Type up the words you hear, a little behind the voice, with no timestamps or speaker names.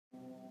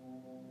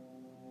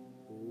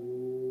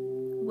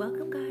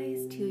Welcome,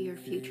 guys, to your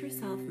Future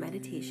Self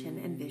meditation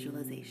and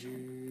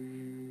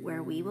visualization,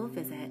 where we will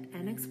visit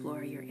and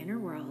explore your inner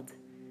world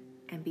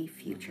and be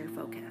future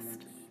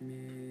focused.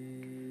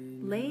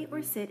 Lay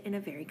or sit in a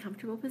very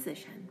comfortable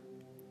position.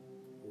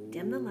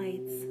 Dim the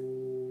lights,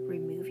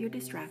 remove your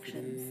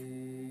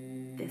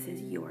distractions. This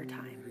is your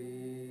time.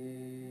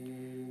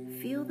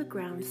 Feel the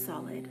ground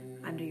solid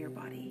under your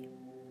body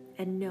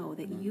and know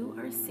that you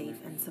are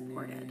safe and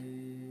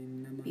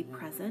supported. Be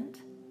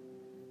present,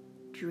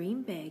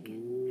 dream big,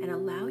 and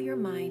allow your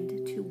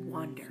mind to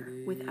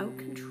wander without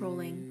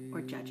controlling or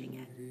judging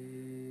it.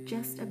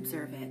 Just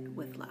observe it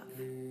with love.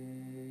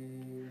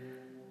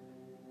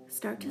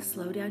 Start to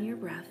slow down your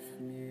breath.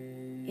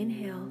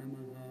 Inhale.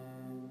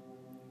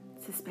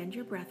 Suspend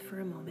your breath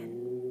for a moment.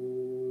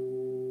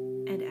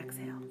 And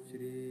exhale.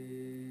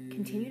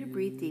 Continue to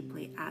breathe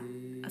deeply at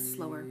a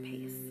slower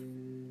pace.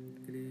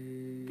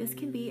 This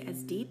can be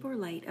as deep or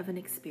light of an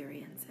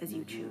experience as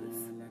you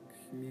choose.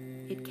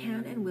 It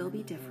can and will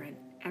be different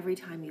every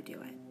time you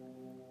do it.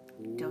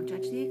 Don't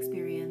judge the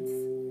experience.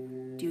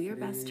 Do your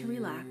best to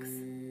relax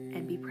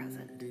and be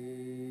present.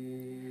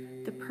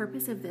 The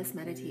purpose of this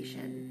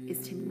meditation is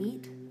to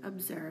meet,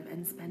 observe,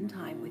 and spend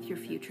time with your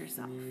future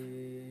self.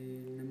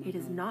 It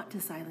is not to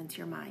silence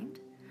your mind,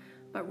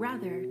 but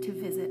rather to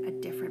visit a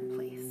different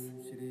place,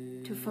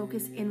 to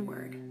focus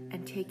inward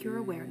and take your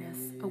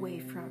awareness away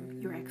from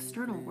your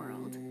external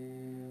world,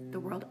 the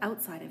world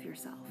outside of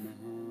yourself.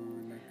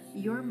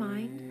 Your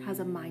mind has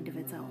a mind of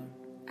its own,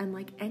 and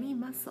like any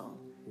muscle,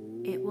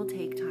 it will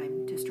take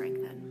time to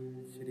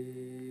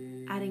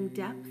strengthen. Adding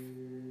depth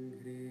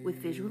with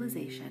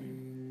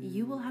visualization,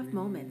 you will have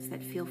moments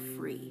that feel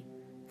free,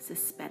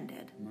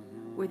 suspended,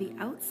 where the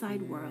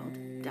outside world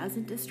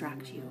doesn't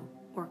distract you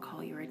or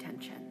call your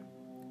attention.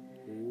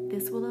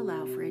 This will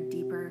allow for a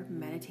deeper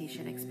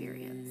meditation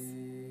experience.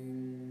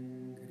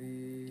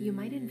 You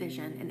might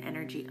envision an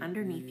energy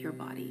underneath your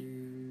body,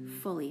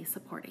 fully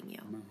supporting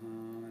you.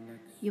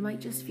 You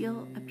might just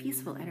feel a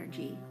peaceful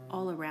energy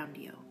all around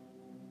you.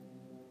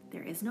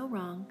 There is no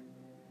wrong.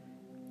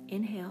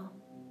 Inhale.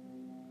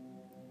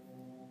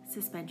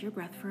 Suspend your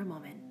breath for a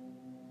moment.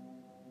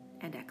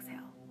 And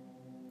exhale.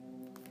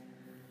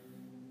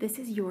 This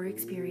is your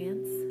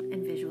experience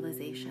and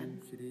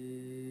visualization.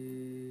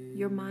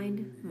 Your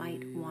mind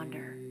might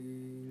wander.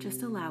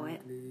 Just allow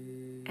it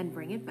and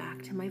bring it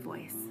back to my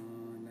voice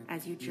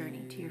as you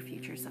journey to your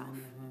future self.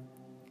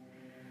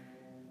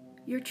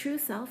 Your true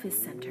self is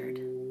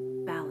centered,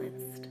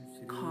 balanced,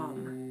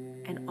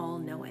 calm, and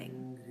all-knowing.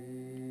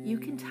 You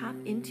can tap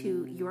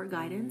into your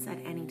guidance at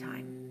any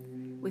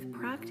time. With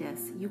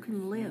practice, you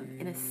can live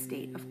in a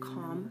state of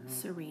calm,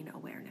 serene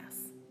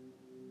awareness.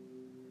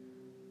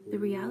 The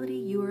reality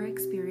you are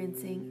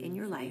experiencing in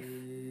your life,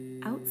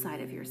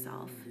 outside of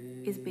yourself,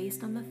 is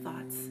based on the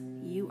thoughts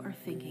you are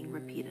thinking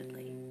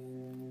repeatedly.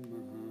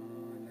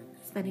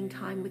 Spending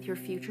time with your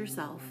future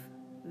self,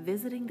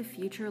 visiting the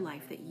future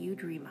life that you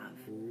dream of,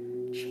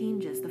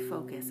 changes the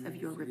focus of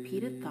your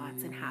repeated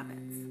thoughts and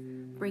habits,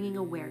 bringing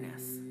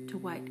awareness to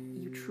what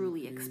you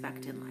truly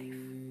expect in life.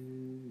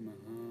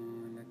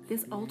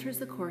 This alters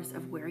the course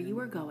of where you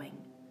are going,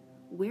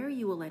 where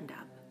you will end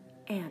up,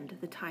 and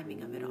the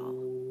timing of it all.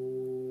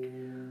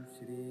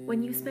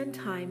 When you spend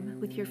time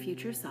with your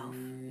future self,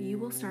 you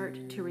will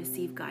start to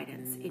receive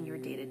guidance in your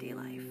day-to-day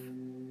life.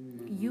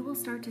 You will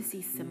start to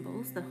see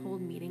symbols that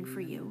hold meaning for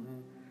you,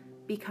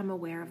 become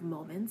aware of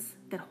moments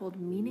that hold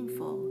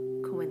meaningful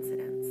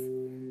coincidence,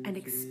 and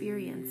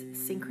experience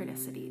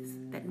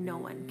synchronicities that no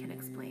one can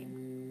explain.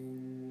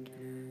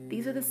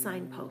 These are the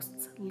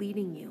signposts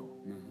leading you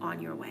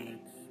on your way.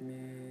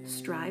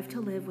 Strive to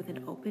live with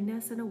an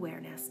openness and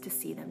awareness to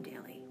see them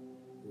daily.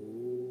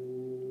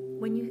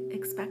 When you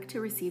expect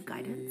to receive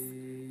guidance,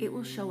 it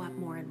will show up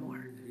more and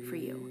more for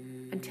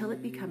you until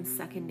it becomes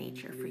second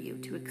nature for you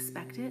to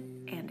expect it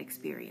and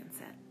experience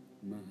it.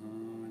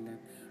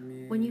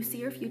 When you see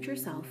your future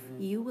self,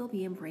 you will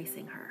be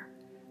embracing her.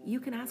 You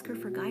can ask her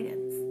for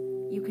guidance.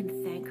 You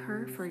can thank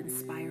her for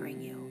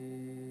inspiring you.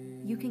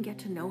 You can get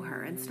to know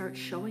her and start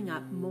showing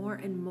up more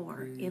and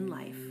more in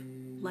life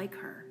like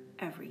her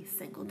every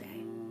single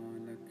day.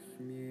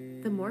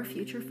 The more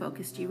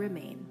future-focused you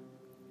remain,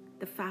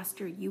 the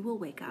faster you will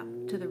wake up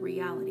to the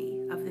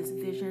reality of this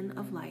vision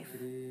of life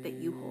that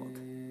you hold.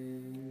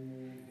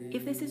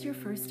 If this is your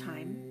first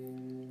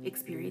time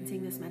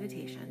experiencing this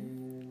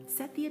meditation,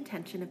 set the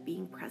intention of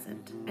being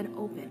present and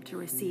open to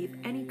receive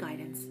any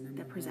guidance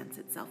that presents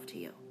itself to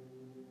you.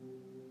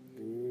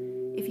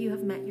 If you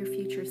have met your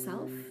future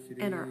self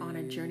and are on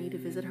a journey to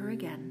visit her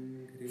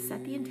again,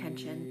 set the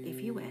intention, if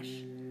you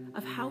wish,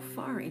 of how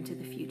far into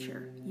the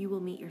future you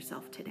will meet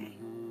yourself today.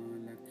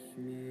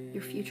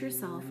 Your future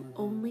self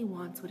only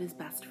wants what is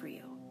best for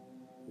you.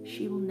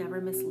 She will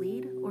never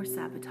mislead or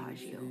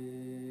sabotage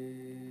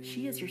you.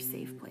 She is your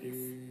safe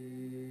place.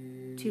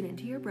 Tune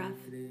into your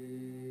breath,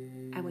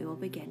 and we will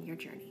begin your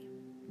journey.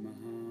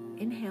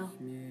 Inhale.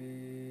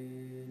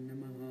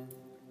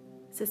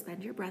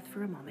 Suspend your breath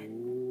for a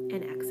moment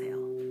and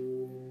exhale.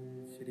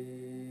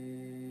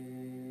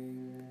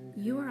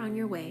 You are on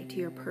your way to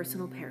your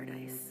personal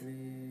paradise,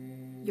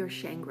 your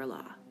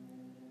Shangri-La,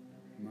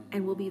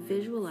 and will be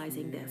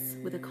visualizing this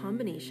with a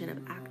combination of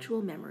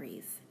actual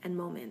memories and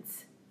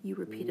moments you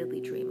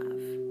repeatedly dream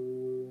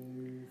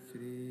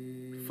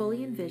of.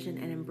 Fully envision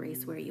and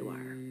embrace where you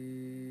are.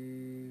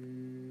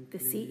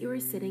 The seat you are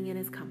sitting in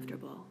is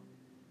comfortable.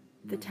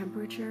 The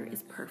temperature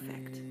is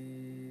perfect.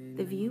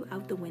 The view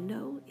out the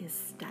window is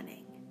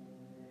stunning.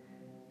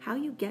 How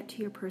you get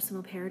to your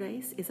personal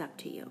paradise is up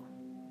to you.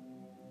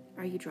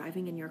 Are you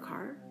driving in your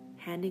car,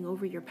 handing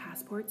over your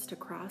passports to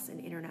cross an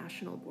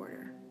international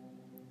border?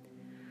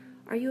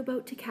 Are you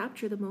about to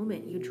capture the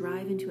moment you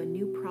drive into a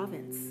new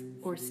province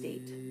or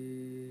state?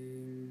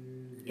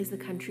 Is the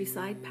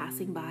countryside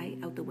passing by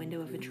out the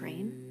window of a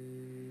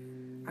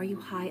train? Are you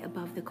high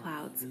above the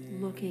clouds,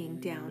 looking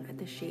down at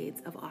the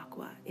shades of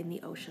aqua in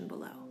the ocean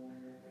below?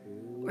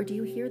 Or do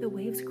you hear the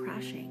waves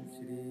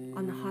crashing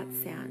on the hot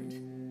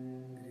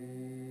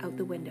sand out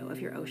the window of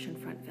your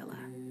oceanfront villa?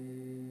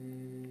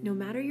 No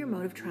matter your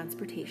mode of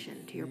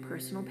transportation to your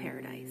personal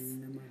paradise,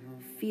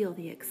 feel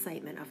the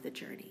excitement of the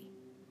journey.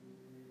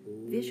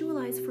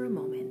 Visualize for a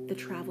moment the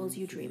travels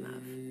you dream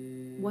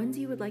of, ones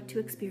you would like to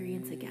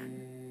experience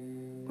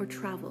again, or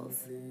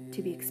travels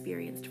to be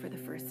experienced for the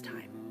first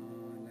time.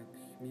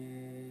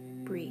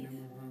 Breathe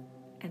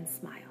and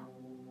smile.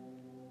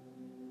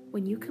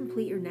 When you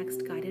complete your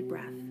next guided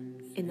breath,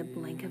 in the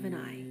blink of an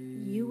eye,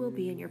 you will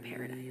be in your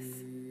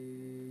paradise.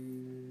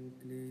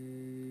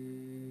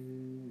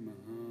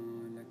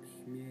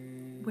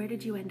 Where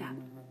did you end up?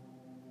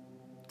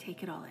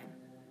 Take it all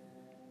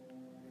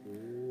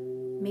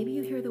in. Maybe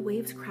you hear the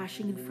waves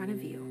crashing in front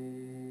of you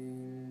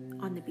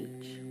on the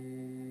beach.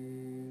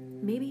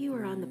 Maybe you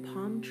are on the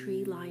palm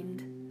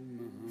tree-lined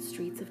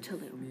streets of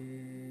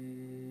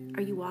Tulum.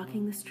 Are you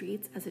walking the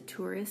streets as a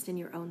tourist in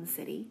your own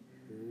city,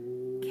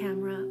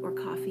 camera or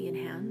coffee in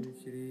hand?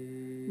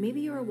 Maybe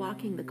you are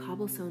walking the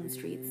cobblestone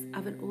streets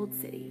of an old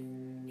city,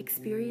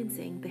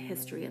 experiencing the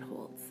history it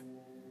holds.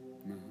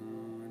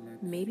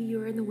 Maybe you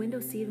are in the window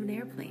seat of an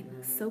airplane,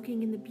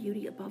 soaking in the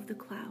beauty above the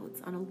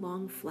clouds on a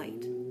long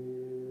flight.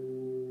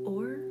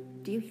 Or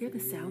do you hear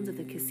the sounds of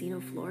the casino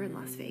floor in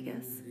Las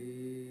Vegas?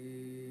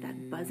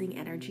 That buzzing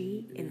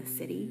energy in the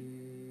city,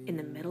 in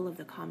the middle of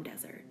the calm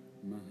desert?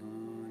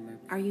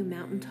 Are you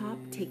mountaintop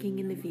taking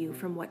in the view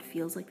from what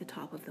feels like the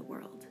top of the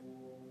world?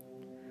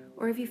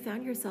 Or have you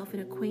found yourself in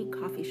a quaint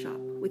coffee shop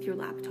with your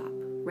laptop,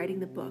 writing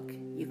the book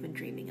you've been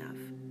dreaming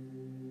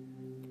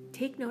of?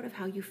 Take note of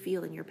how you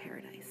feel in your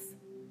paradise.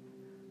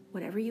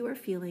 Whatever you are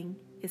feeling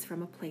is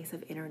from a place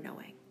of inner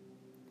knowing.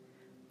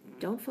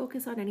 Don't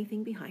focus on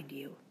anything behind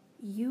you.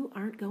 You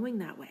aren't going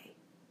that way.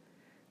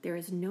 There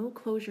is no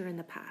closure in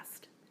the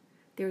past.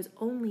 There is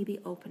only the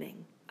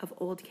opening of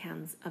old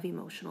cans of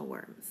emotional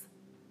worms.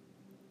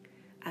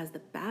 As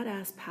the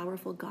badass,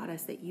 powerful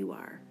goddess that you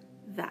are,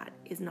 that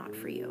is not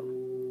for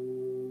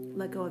you.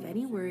 Let go of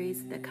any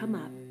worries that come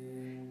up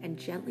and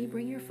gently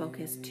bring your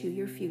focus to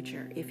your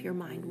future if your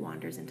mind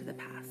wanders into the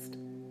past.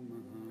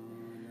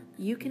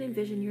 You can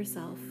envision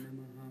yourself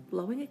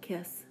blowing a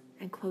kiss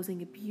and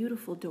closing a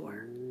beautiful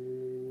door,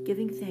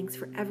 giving thanks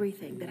for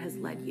everything that has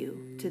led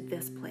you to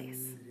this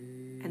place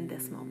and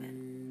this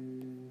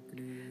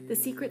moment. The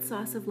secret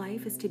sauce of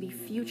life is to be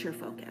future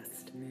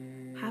focused.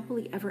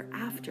 Happily ever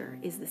after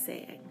is the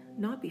saying,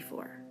 not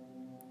before.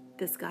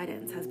 This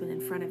guidance has been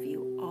in front of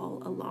you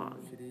all along.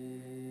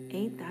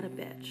 Ain't that a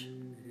bitch?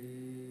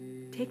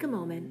 Take a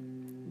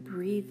moment,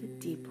 breathe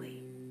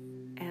deeply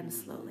and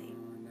slowly.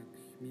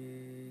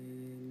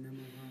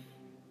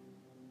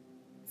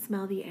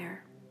 Smell the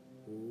air.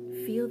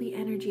 Feel the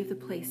energy of the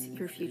place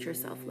your future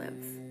self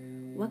lives.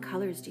 What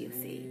colors do you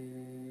see?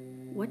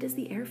 What does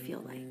the air feel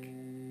like?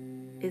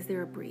 Is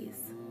there a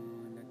breeze?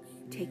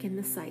 Take in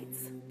the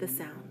sights, the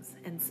sounds,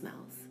 and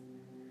smells.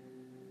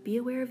 Be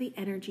aware of the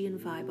energy and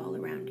vibe all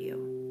around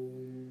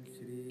you.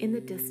 In the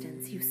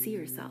distance, you see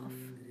yourself,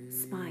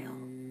 smile,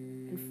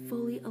 and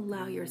fully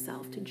allow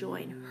yourself to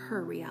join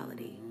her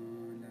reality.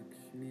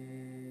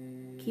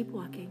 Keep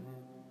walking.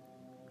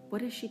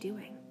 What is she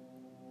doing?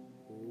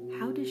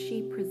 How does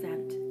she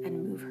present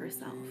and move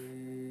herself?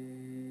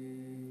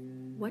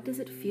 What does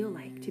it feel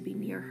like to be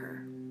near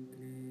her?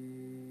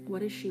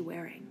 What is she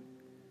wearing?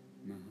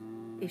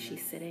 Is she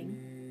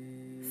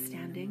sitting,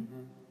 standing,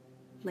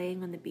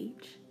 laying on the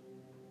beach?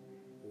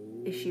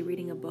 Is she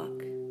reading a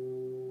book,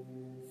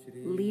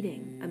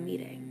 leading a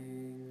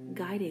meeting,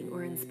 guiding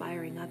or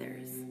inspiring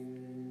others?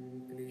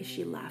 Is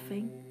she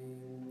laughing,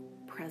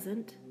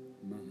 present?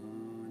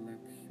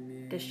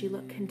 Does she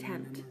look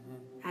content,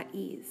 at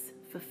ease,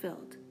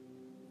 fulfilled?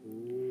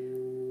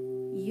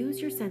 Use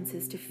your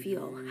senses to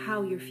feel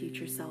how your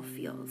future self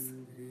feels.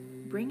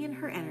 Bring in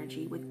her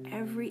energy with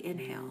every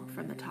inhale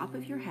from the top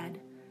of your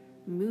head,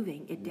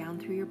 moving it down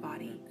through your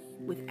body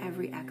with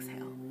every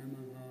exhale.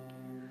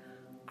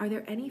 Are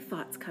there any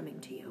thoughts coming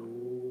to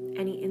you?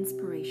 Any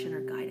inspiration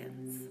or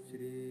guidance?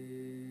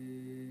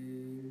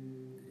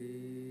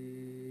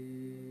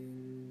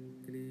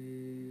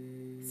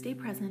 Stay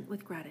present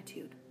with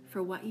gratitude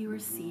for what you are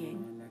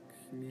seeing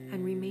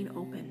and remain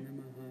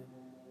open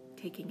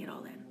taking it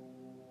all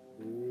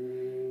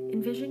in.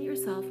 Envision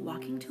yourself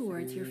walking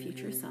towards your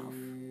future self,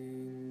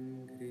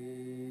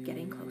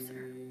 getting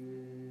closer.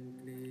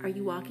 Are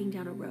you walking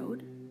down a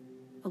road,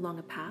 along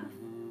a path,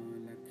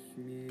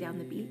 down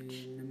the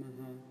beach,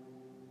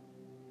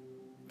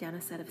 down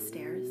a set of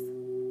stairs,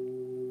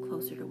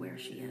 closer to where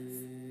she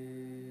is?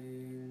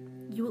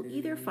 You will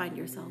either find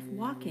yourself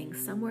walking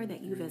somewhere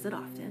that you visit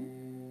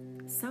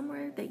often,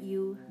 somewhere that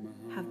you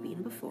have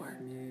been before,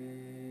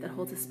 that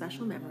holds a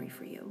special memory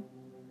for you.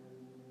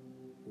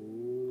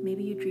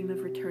 Maybe you dream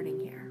of returning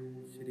here.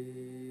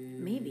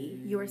 Maybe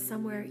you are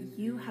somewhere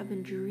you have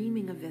been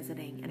dreaming of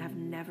visiting and have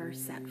never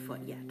set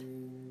foot yet.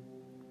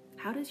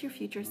 How does your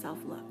future self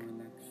look?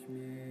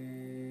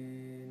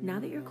 Now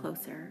that you're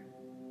closer,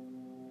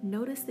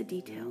 notice the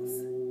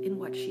details in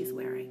what she's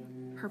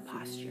wearing, her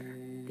posture,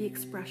 the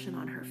expression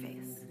on her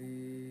face.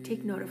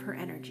 Take note of her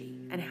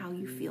energy and how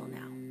you feel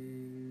now.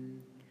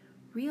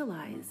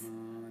 Realize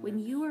when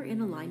you are in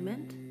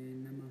alignment,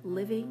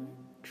 living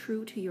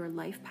true to your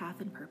life path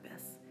and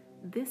purpose,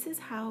 this is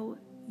how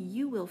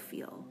you will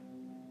feel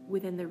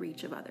within the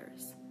reach of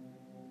others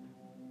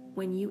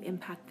when you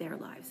impact their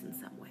lives in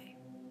some way.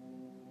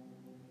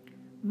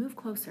 Move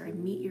closer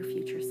and meet your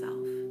future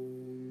self.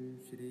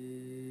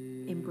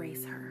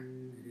 Embrace her.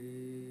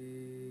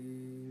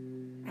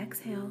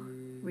 Exhale,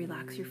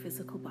 relax your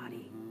physical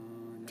body.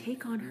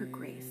 Take on her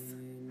grace,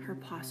 her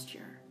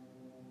posture,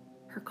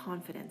 her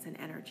confidence and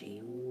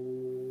energy.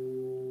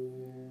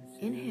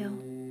 Inhale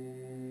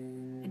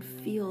and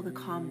feel the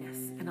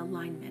calmness and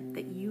alignment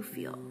that you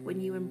feel when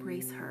you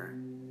embrace her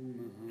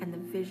and the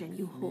vision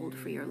you hold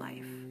for your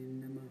life.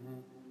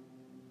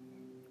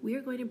 We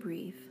are going to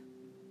breathe.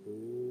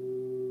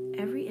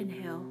 Every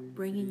inhale,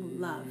 bringing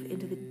love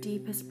into the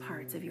deepest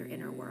parts of your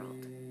inner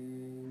world.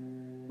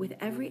 With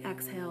every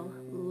exhale,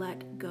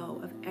 let go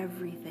of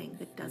everything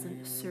that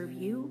doesn't serve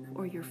you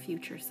or your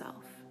future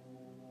self.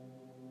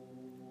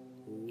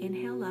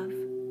 Inhale love.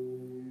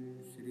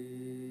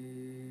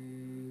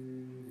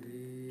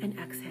 And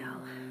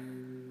exhale.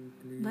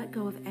 Let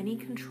go of any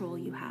control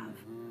you have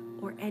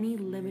or any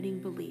limiting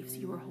beliefs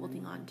you are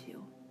holding on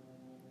to.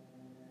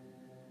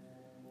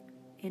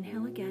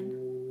 Inhale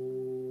again.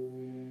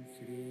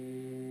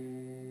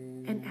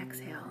 And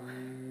exhale.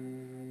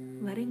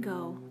 Letting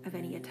go of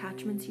any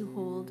attachments you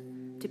hold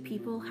to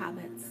people,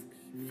 habits,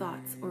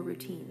 thoughts, or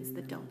routines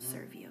that don't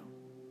serve you.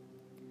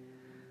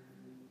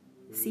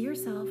 See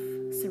yourself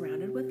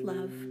surrounded with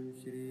love.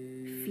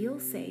 Feel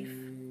safe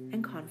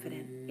and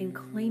confident in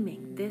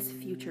claiming this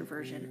future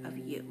version of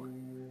you.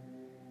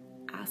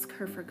 Ask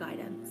her for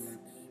guidance,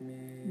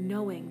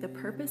 knowing the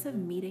purpose of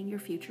meeting your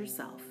future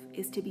self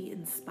is to be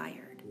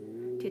inspired,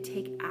 to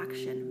take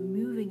action,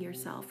 moving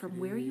yourself from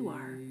where you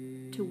are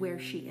to where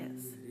she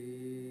is.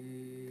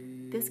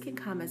 This can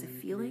come as a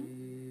feeling,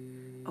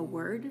 a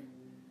word,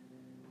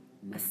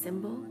 a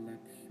symbol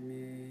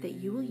that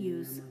you will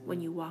use when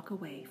you walk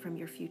away from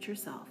your future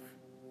self,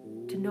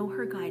 to know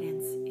her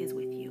guidance is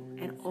with you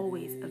and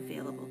always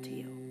available to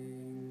you.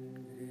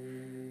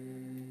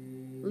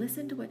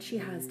 Listen to what she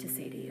has to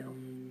say to you.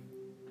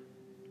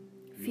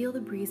 Feel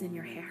the breeze in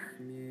your hair.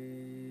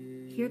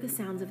 Hear the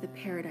sounds of the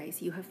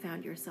paradise you have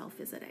found yourself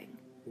visiting.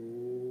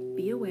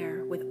 Be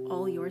aware with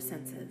all your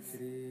senses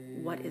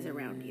what is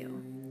around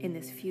you in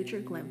this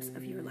future glimpse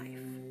of your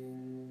life.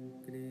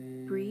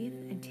 Breathe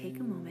and take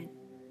a moment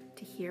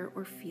to hear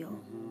or feel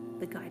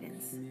the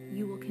guidance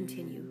you will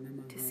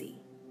continue to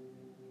see.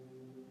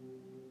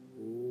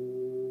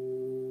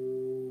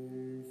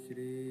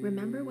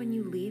 Remember, when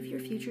you leave your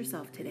future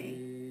self today,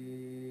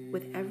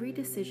 with every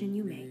decision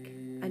you make,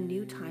 a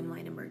new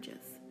timeline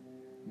emerges.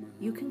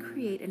 You can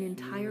create an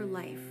entire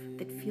life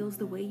that feels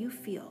the way you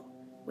feel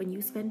when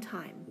you spend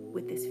time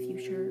with this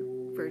future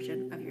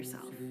version of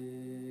yourself.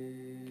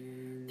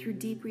 Through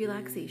deep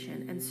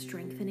relaxation and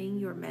strengthening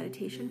your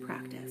meditation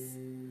practice,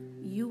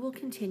 you will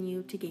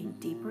continue to gain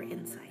deeper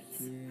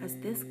insights, as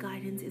this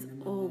guidance is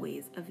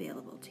always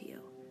available to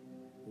you.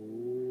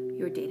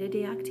 Your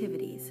day-to-day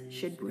activities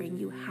should bring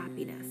you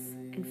happiness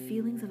and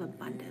feelings of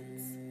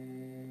abundance.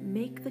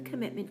 Make the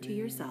commitment to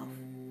yourself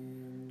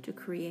to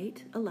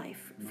create a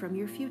life from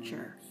your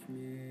future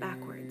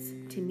backwards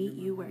to meet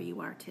you where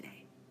you are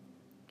today.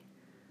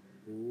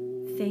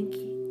 Thank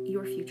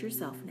your future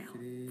self now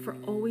for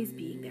always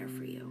being there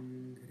for you.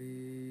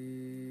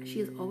 She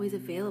is always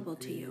available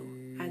to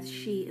you as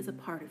she is a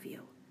part of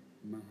you.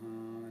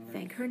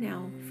 Thank her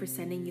now for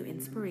sending you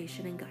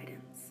inspiration and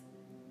guidance.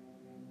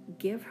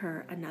 Give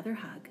her another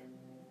hug.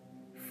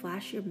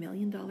 Flash your $1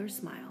 million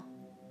smile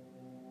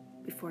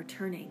before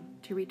turning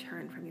to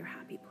return from your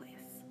happy place.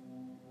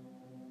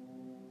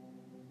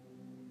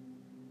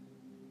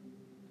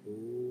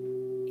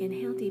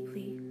 Inhale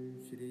deeply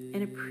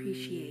and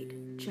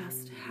appreciate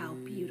just how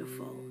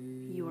beautiful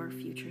your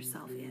future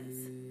self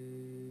is.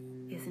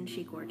 Isn't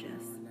she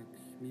gorgeous?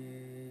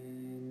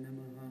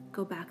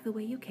 Go back the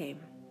way you came,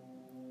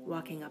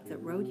 walking up the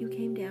road you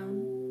came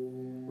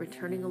down,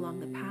 returning along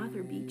the path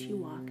or beach you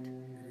walked,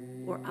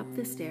 or up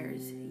the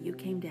stairs you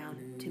came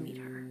down to meet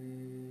her.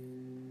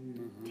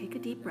 Take a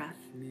deep breath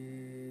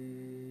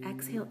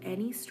Exhale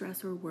any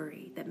stress or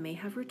worry that may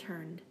have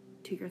returned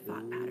to your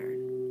thought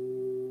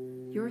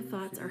pattern. Your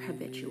thoughts are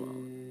habitual,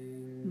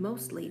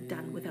 mostly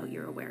done without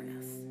your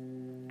awareness.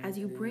 As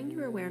you bring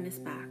your awareness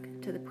back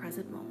to the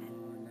present moment,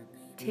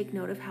 take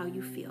note of how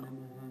you feel,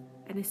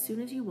 and as soon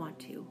as you want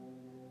to,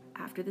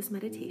 after this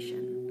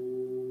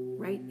meditation,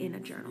 write in a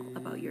journal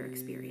about your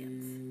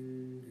experience.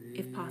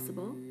 If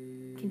possible,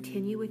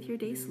 continue with your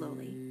day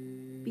slowly,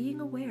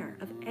 being aware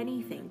of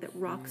anything that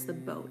rocks the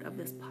boat of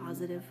this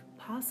positive,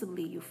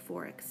 possibly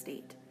euphoric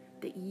state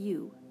that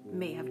you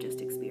may have just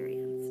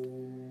experienced.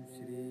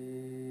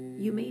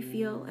 You may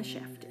feel a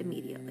shift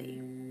immediately,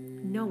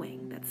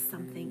 knowing that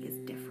something is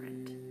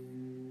different.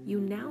 You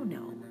now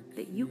know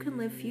that you can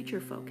live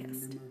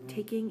future-focused,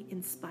 taking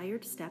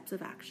inspired steps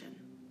of action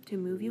to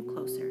move you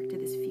closer to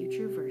this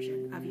future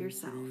version of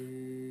yourself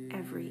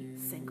every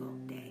single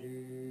day.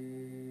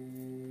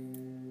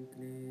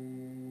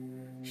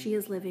 She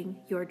is living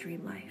your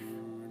dream life.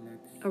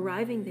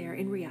 Arriving there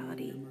in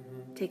reality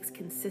takes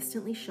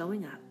consistently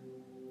showing up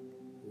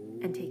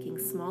and taking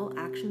small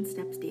action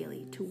steps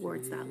daily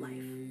towards that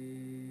life.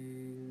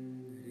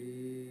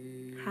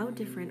 How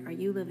different are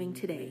you living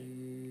today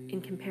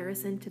in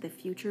comparison to the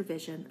future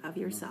vision of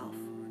yourself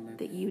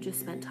that you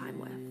just spent time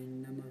with?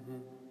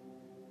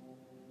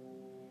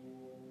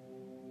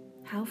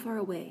 How far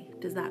away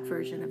does that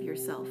version of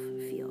yourself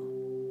feel?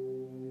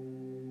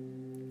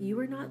 You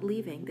are not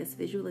leaving this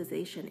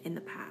visualization in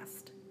the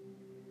past.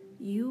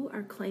 You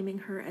are claiming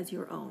her as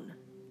your own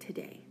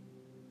today.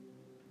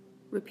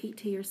 Repeat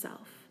to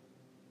yourself,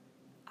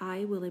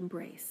 I will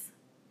embrace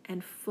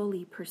and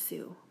fully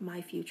pursue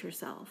my future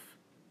self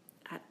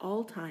at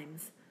all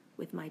times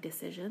with my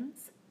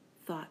decisions,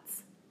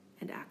 thoughts,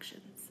 and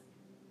actions.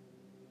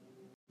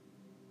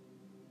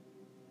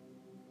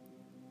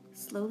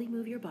 Slowly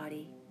move your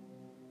body,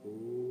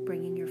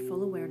 bringing your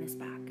full awareness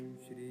back.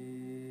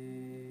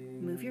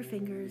 Move your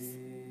fingers,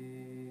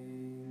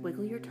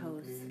 wiggle your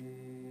toes,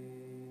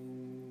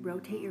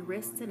 rotate your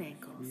wrists and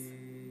ankles,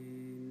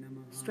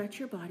 stretch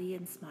your body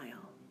and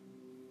smile.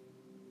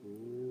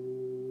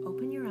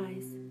 Open your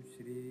eyes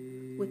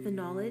with the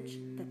knowledge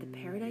that the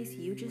paradise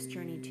you just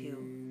journeyed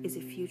to is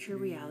a future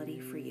reality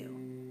for you.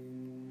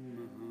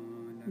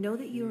 Know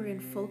that you are in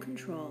full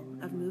control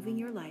of moving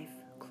your life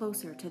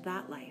closer to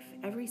that life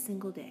every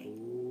single day,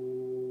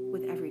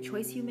 with every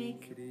choice you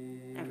make,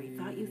 every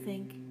thought you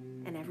think,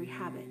 and every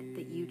habit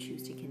that you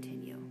choose to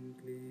continue.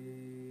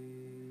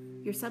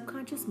 Your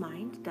subconscious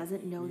mind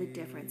doesn't know the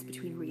difference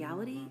between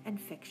reality and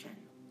fiction.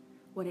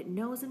 What it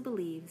knows and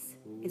believes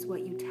is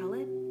what you tell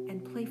it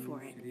and play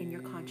for it in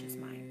your conscious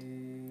mind.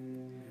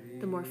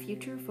 The more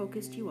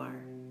future-focused you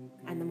are,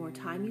 and the more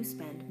time you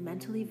spend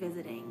mentally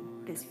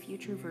visiting this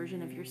future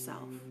version of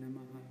yourself,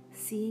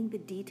 seeing the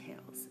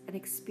details and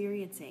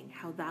experiencing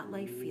how that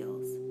life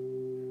feels,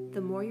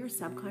 the more your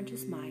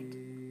subconscious mind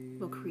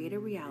will create a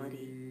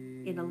reality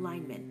in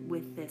alignment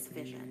with this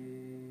vision.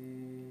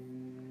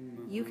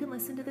 You can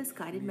listen to this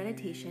guided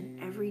meditation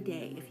every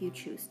day if you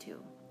choose to,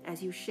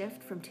 as you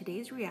shift from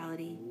today's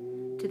reality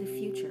to the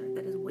future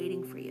that is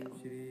waiting for you.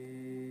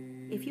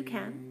 If you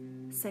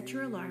can, set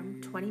your alarm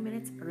 20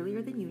 minutes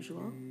earlier than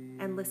usual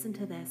and listen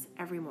to this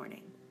every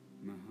morning.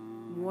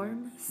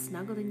 Warm,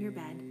 snuggled in your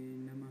bed,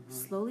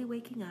 slowly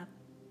waking up,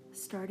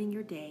 starting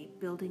your day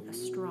building a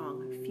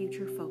strong,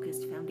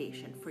 future-focused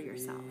foundation for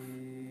yourself.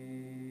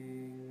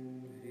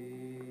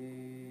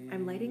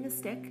 I'm lighting a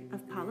stick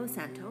of Palo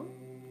Santo.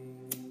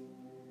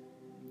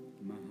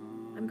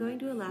 I'm going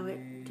to allow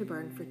it to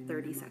burn for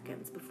 30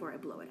 seconds before I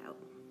blow it out.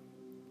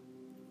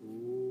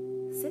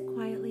 Sit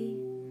quietly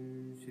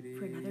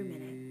for another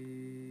minute.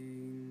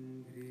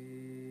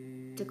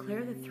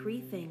 Declare the 3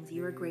 things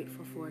you are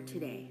grateful for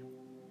today,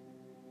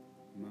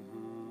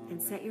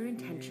 and set your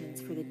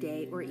intentions for the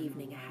day or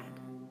evening ahead.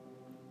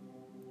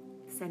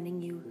 Sending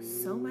you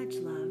so much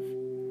love